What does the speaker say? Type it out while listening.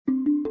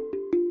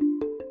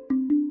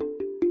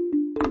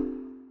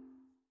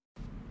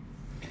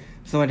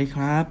สวัสดีค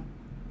รับ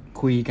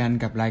คุยกัน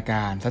กับรายก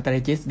าร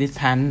Strategist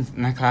Distance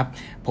นะครับ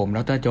ผมด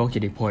ร.โจ๊ก จิ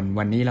ตติพล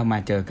วันนี้เรามา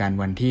เจอกัน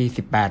วันที่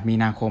18มี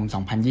นาคม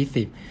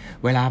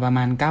2020เวลาประม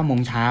าณ 9 โม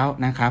งเช้า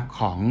นะครับ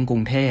ของกรุ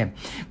งเทพ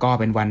ก็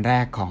เป็นวันแร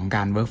กของก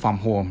าร Work from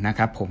Home นะค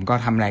รับผมก็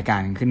ทำรายกา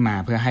รขึ้นมา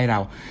เพื่อให้เรา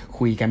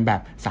คุยกันแบ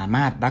บสาม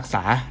ารถรักษ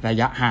าระ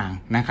ยะห่าง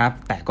นะครับ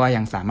แต่ก็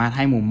ยังสามารถใ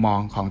ห้มุมมอง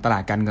ของตลา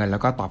ดการเงินแล้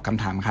วก็ตอบค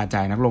ำถามคาใจ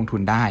นักลงทุ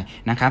นได้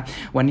นะครับ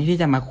วันนี้ที่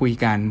จะมาคุย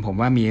กันผม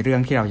ว่ามีเรื่อ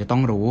งที่เราจะต้อ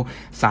งรู้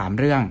3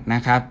เรื่องน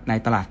ะครับใน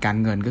ตลาดการ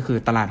เงินก็คือ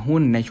ตลาดหุ้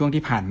นในช่วง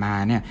ที่ผ่านมา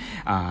เนี่ย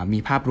มี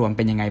ภาพรวมเ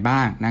ป็นยังไงบ้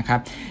างนะครับ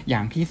อย่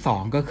างที่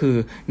2ก็คือ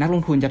นักล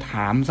งทุนจะถ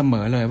ามเสม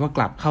อเลยว่าก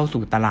ลับเข้า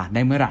สู่ตลาดไ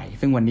ด้เมื่อไหร่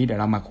ซึ่งวันนี้เดี๋ยว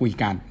เรามาคุย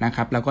กันนะค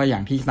รับแล้วก็อย่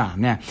างที่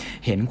3เนี่ย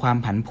เห็นความ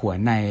ผันผวน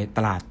ในต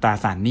ลาดตรา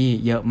สารหนี้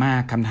เยอะมา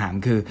กคำถาม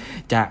คือ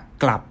จะ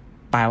กลับ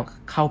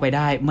เข้าไปไ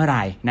ด้เมื่อไห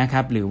ร่นะค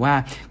รับหรือว่า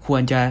คว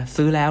รจะ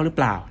ซื้อแล้วหรือเ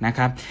ปล่านะค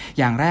รับ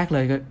อย่างแรกเล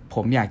ยผ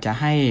มอยากจะ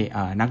ให้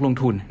นักลง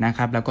ทุนนะค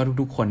รับแล้วก็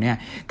ทุกๆคนเนี่ย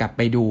กลับไ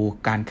ปดู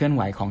การเคลื่อนไห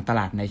วของต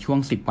ลาดในช่วง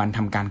10วันท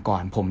ำการก่อ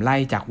นผมไล่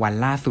จากวัน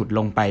ล่าสุดล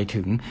งไป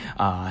ถึง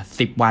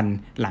10วัน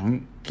หลัง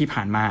ที่ผ่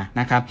านมา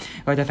นะครับ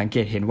ก็จะสังเก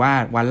ตเห็นว่า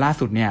วันล่า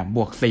สุดเนี่ยบ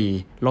วก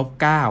4ลบ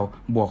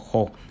9บวก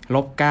6ล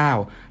บ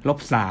9ลบ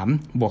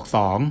3บวก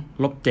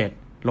2ลบ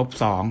7ลบ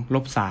2ล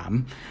บ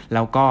3แ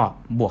ล้วก็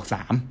บวก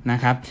3น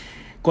ะครับ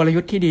กลยุ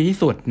ทธ์ที่ดีที่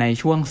สุดใน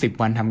ช่วง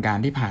10วันทำการ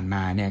ที่ผ่านม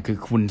าเนี่ยคือ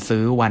คุณ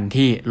ซื้อวัน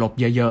ที่ลบ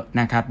เยอะๆ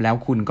นะครับแล้ว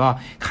คุณก็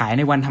ขายใ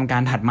นวันทำกา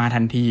รถัดมา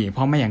ทันทีเพ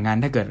ราะไม่อย่างนั้น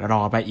ถ้าเกิดร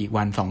อไปอีก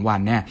วัน2วัน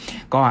เนี่ย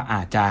ก็อ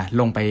าจจะ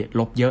ลงไป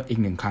ลบเยอะอีก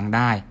1ครั้งไ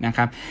ด้นะค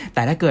รับแ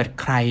ต่ถ้าเกิด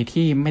ใคร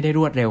ที่ไม่ได้ร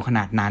วดเร็วขน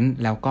าดนั้น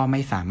แล้วก็ไม่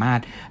สามารถ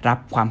รับ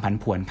ความผัน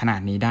ผวนขนา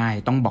ดนี้ได้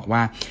ต้องบอกว่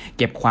า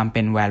เก็บความเ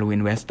ป็น value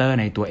investor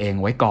ในตัวเอง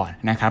ไว้ก่อน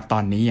นะครับตอ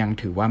นนี้ยัง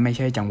ถือว่าไม่ใ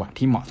ช่จังหวะ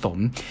ที่เหมาะสม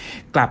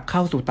กลับเข้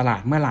าสู่ตลา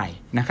ดเมื่อไหร่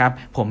นะครับ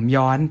ผม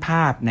ย้อนภ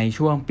าพใน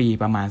ช่วงปี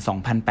ประมาณ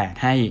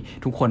2008ให้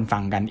ทุกคนฟั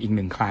งกันอีก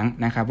1ครั้ง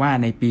นะครับว่า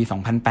ในปี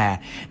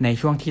2008ใน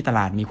ช่วงที่ตล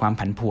าดมีความ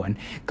ผันผวน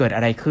เกิดอ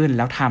ะไรขึ้นแ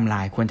ล้วไทม์ไล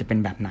น์ควรจะเป็น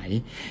แบบไหน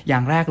อย่า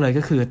งแรกเลย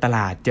ก็คือตล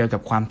าดเจอกั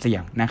บความเสี่ย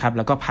งนะครับแ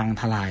ล้วก็พัง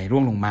ทลายร่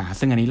วงลงมา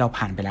ซึ่งอันนี้เรา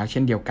ผ่านไปแล้วเ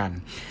ช่นเดียวกัน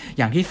อ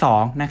ย่างที่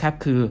2นะครับ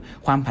คือ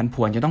ความผันผ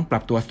วนจะต้องปรั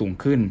บตัวสูง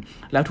ขึ้น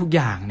แล้วทุกอ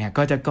ย่างเนี่ย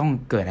ก็จะต้อง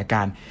เกิดอาก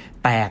าร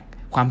แตก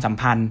ความสัม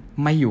พันธ์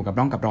ไม่อยู่กับ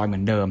ร่องกับรอยเหมื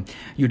อนเดิม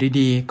อยู่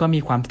ดีๆก็มี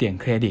ความเสี่ยง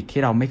เครดิต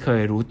ที่เราไม่เค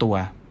ยรู้ตัว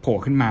โผล่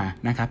ขึ้นมา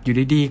นะครับอยู่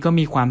ดีๆก็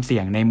มีความเสี่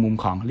ยงในมุม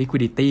ของ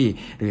liquidity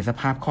หรือส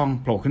ภาพคล่อง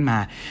โผล่ขึ้นมา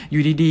อ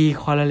ยู่ดี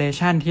ๆ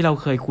correlation ที่เรา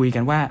เคยคุยกั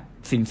นว่า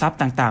สินทรัพย์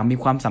ต่างๆมี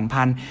ความสัม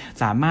พันธ์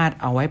สามารถ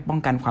เอาไว้ป้อง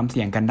กันความเ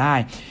สี่ยงกันได้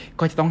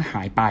ก็จะต้องห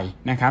ายไป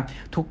นะครับ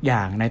ทุกอย่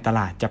างในตล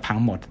าดจะพัง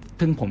หมด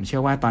ซึ่งผมเชื่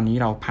อว่าตอนนี้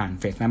เราผ่าน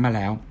เฟสนั้นมา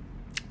แล้ว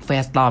เฟ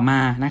สต่อมา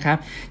นะครับ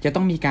จะต้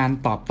องมีการ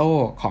ตอบโต้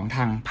ของท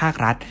างภาค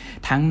รัฐ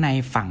ทั้งใน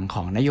ฝั่งข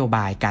องนโยบ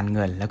ายการเ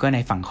งินแล้วก็ใน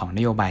ฝั่งของน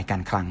โยบายกา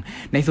รคลัง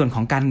ในส่วนข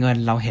องการเงิน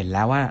เราเห็นแ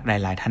ล้วว่าห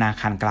ลายๆธนา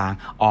คารกลาง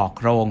ออก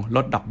โรงล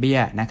ดดอกเบี้ย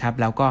นะครับ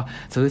แล้วก็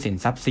ซื้อสิน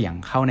ทรัพย์เสี่ยง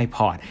เข้าในพ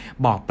อร์ต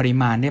บอกปริ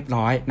มาณเรียบ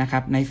ร้อยนะครั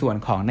บในส่วน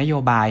ของนโย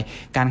บาย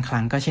การคลั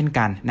งก็เช่น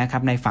กันนะครั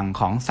บในฝั่ง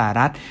ของสห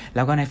รัฐแ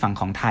ล้วก็ในฝั่ง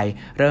ของไทย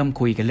เริ่ม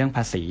คุยกันเรื่องภ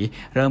าษี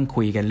เริ่ม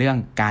คุยกันเรื่อง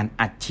การ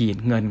อัดฉีด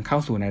เงินเข้า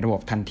สู่ในระบ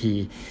บทันที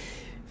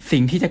สิ่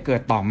งที่จะเกิ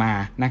ดต่อมา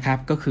นะครับ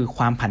ก็คือค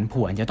วามผันผ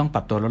วนจะต้องป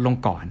รับตัวลดลง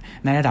ก่อน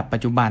ในระดับปั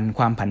จจุบัน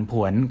ความผันผ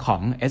วนขอ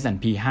ง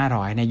S&P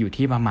 500เนี่ยอยู่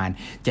ที่ประมาณ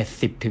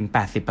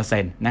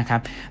 70-80% นะครับ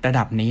ระ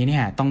ดับนี้เนี่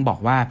ยต้องบอก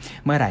ว่า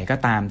เมื่อไหร่ก็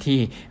ตามที่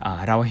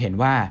เราเห็น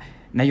ว่า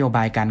นโยบ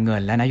ายการเงิ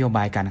นและนโยบ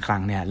ายการคลั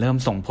งเนี่ยเริ่ม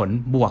ส่งผล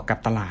บวกกับ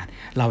ตลาด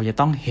เราจะ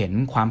ต้องเห็น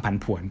ความผัน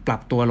ผวนปรั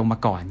บตัวลงมา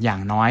ก่อนอย่า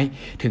งน้อย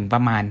ถึงปร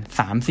ะมาณ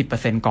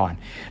 30% ก่อน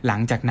หลั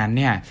งจากนั้น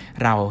เนี่ย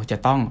เราจะ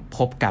ต้อง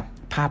พบกับ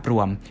ภาพร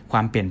วมคว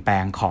ามเปลี่ยนแปล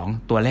งของ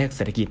ตัวเลขเศ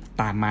รษฐกิจ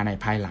ตามมาใน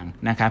ภายหลัง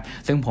นะครับ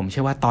ซึ่งผมเ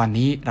ชื่อว่าตอน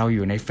นี้เราอ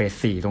ยู่ในเฟส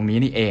 4ตรงนี้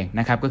นี่เอง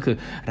นะครับก็คือ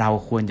เรา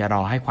ควรจะร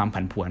อให้ความ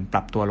ผันผวนป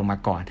รับตัวลงมา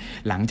ก่อน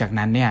หลังจาก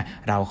นั้นเนี่ย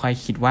เราค่อย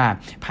คิดว่า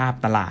ภาพ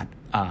ตลาด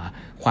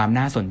ความ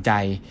น่าสนใจ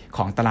ข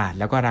องตลาด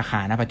แล้วก็ราคา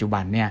ณปัจจุบั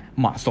นเนี่ย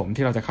เหมาะสม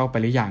ที่เราจะเข้าไป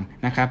หรือยัง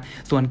นะครับ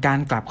ส่วนการ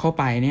กลับเข้า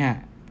ไปเนี่ย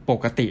ป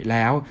กติแ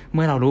ล้วเ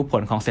มื่อเรารู้ผ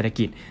ลของเศรษฐ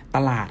กิจต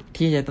ลาด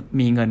ที่จะ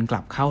มีเงินก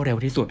ลับเข้าเร็ว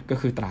ที่สุดก็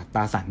คือตลาดต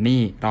ราสารห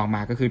นี้รองม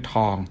าก็คือท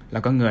องแล้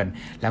วก็เงิน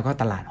แล้วก็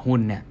ตลาดหุ้น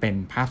เนี่ยเป็น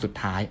ภาพสุด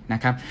ท้ายน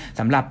ะครับ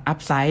สำหรับอัพ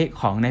ไซด์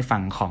ของในฝั่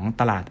งของ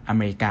ตลาดอเ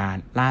มริกา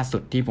ล่าสุ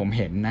ดที่ผมเ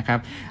ห็นนะครับ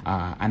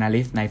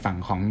analyst ในฝั่ง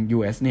ของ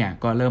US เนี่ย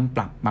ก็เริ่มป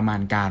รับประมา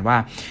ณการว่า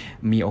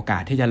มีโอกา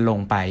สที่จะลง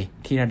ไป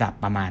ที่ระดับ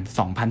ประมาณ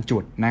 2,000 จุ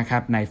ดนะครั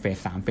บในเฟ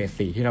ส 3 เฟส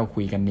 4ที่เรา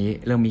คุยกันนี้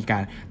เริ่มมีกา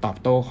รตอบ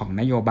โต้ของ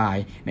นโยบาย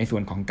ในส่ว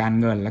นของการ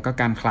เงินแล้วก็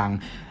การคลัง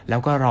แล้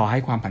วก็รอให้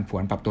ความผันผว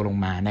นปรับตัวลง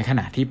มาในข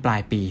ณะที่ปลา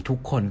ยปีทุก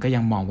คนก็ยั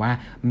งมองว่า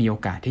มีโอ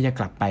กาสที่จะ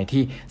กลับไป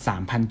ที่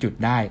 3,000 จุด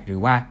ได้หรือ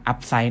ว่าอัพ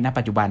ไซด์ณ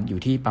ปัจจุบันอยู่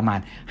ที่ประมาณ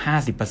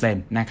 50% น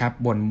ะครับ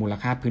บนมูล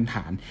ค่าพื้นฐ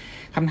าน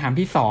คำถาม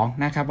ที่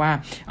2นะครับว่า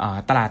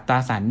ตลาดตรา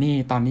สารหนี้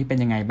ตอนนี้เป็น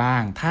ยังไงบ้า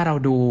งถ้าเรา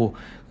ดู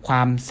คว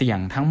ามเสี่ยง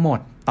ทั้งหมด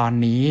ตอน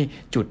นี้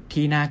จุด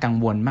ที่น่ากัง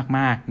วลม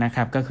ากๆนะค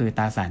รับก็คือต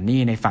ราสารหนี้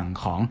ในฝั่ง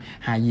ของ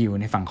High Yield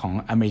ในฝั่งของ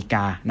อเมริก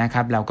านะค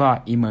รับแล้วก็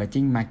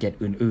Emerging Market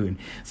อื่น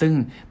ๆซึ่ง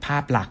ภา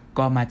พหลัก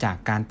ก็มาจาก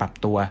การปรับ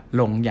ตัว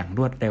ลงอย่างร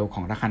วดเร็วข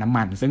องราคาน้ำ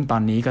มันซึ่งตอ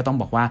นนี้ก็ต้อง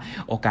บอกว่า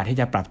โอกาสที่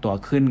จะปรับตัว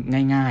ขึ้น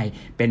ง่าย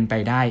ๆเป็นไป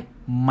ได้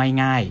ไม่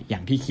ง่ายอย่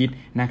างที่คิด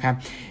นะครับ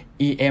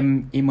EM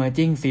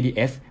Emerging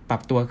CDS ปรั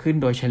บตัวขึ้น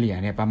โดยเฉลี่ย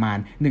เนี่ยประมาณ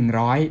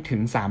100ถึ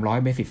ง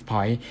300 basis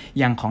point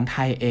อย่างของไท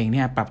ยเองเ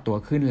นี่ยปรับตัว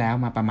ขึ้นแล้ว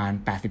มาประมาณ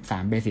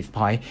83 basis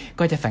point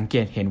ก็จะสังเก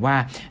ตเห็นว่า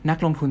นัก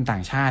ลงทุนต่า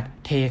งชาติ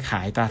เทข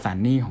ายตราสาร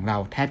หนี้ของเรา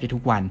แทบจะทุ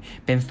กวัน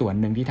เป็นส่วน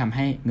หนึ่งที่ทำใ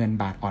ห้เงิน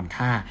บาทอ่อน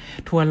ค่า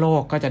ทั่วโล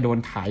กก็จะโดน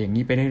ขายอย่าง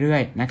นี้ไปเรื่อ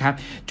ยๆนะครับ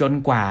จน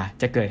กว่า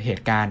จะเกิดเห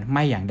ตุการณ์ไ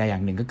ม่อย่างใดอย่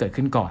างหนึ่งก็เกิด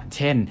ขึ้นก่อนเ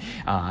ช่น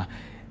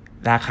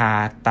ราคา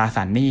ตราส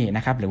ารหนี้น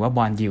ะครับหรือว่าบ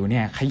อนด์ยิลด์เ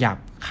นี่ยขยับ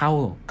เข้า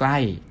ใกล้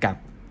กับ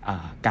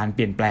การเป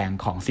ลี่ยนแปลง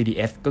ของ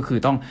CDS ก็คือ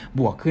ต้อง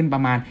บวกขึ้นปร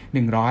ะมาณ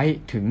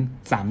100ถึง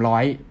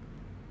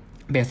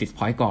300basis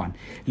point ก่อน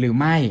หรือ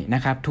ไม่น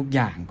ะครับทุกอ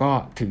ย่างก็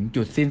ถึง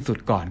จุดสิ้นสุด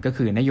ก่อนก็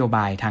คือนโยบ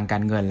ายทางกา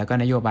รเงินแล้วก็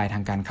นโยบายทา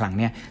งการคลัง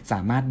เนี่ยสา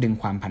มารถดึง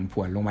ความผันผ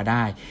วนลงมาไ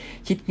ด้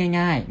คิด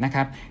ง่ายๆนะค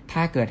รับถ้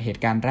าเกิดเห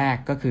ตุการณ์แรก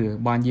ก็คือ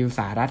บอนด์ยิลด์ส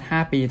หรัฐ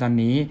5ปีตอน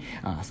นี้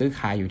ซื้อข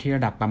ายอยู่ที่ร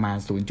ะดับประมาณ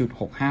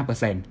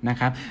 0.65% นะ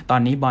ครับตอ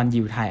นนี้บอนด์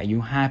ยิลด์ไทยอายุ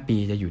5ปี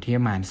จะอยู่ที่ป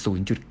ระมาณ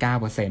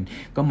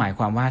 0.9% ก็หมายค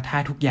วามว่าถ้า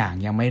ทุกอย่าง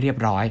ยังไม่เรียบ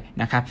ร้อย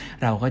นะครับ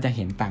เราก็จะเ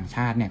ห็นต่างช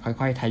าติเนี่ย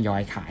ค่อยๆทยอ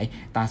ยขาย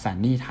ตราสาร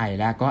หนี้ไทย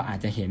แล้วก็อาจ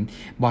จะเห็น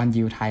บอนด์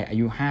ยิลด์ไทยอา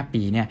ยุ5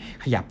ปีเนี่ย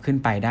ขยับขึ้น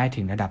ไปได้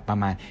ถึงระดับประ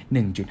มาณ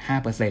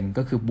 1.5%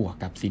 ก็คือบวก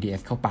กับ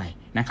CDS เข้าไป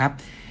นะครับ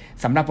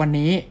สำหรับวัน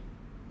นี้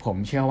ผม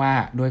เชื่อว่า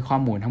ด้วยข้อ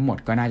มูลทั้งหมด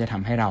ก็น่าจะท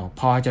ำให้เรา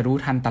พอจะรู้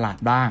ทันตลาด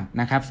บ้าง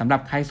นะครับสำหรั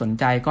บใครสน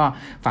ใจก็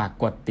ฝาก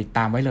กดติดต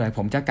ามไว้เลยผ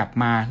มจะกลับ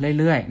มา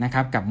เรื่อยๆนะค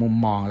รับกับมุม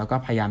มองแล้วก็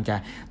พยายามจะ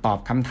ตอบ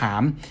คำถา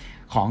ม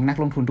ของนัก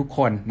ลงทุนทุกค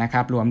นนะค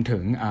รับรวมถึ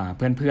ง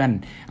เพื่อน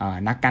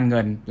ๆนักการเงิ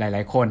นหล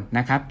ายๆคนน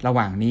ะครับระห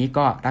ว่างนี้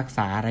ก็รักษ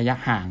าระยะ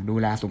ห่างดู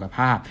แลสุขภ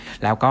าพ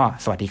แล้วก็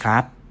สวัสดีครั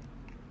บ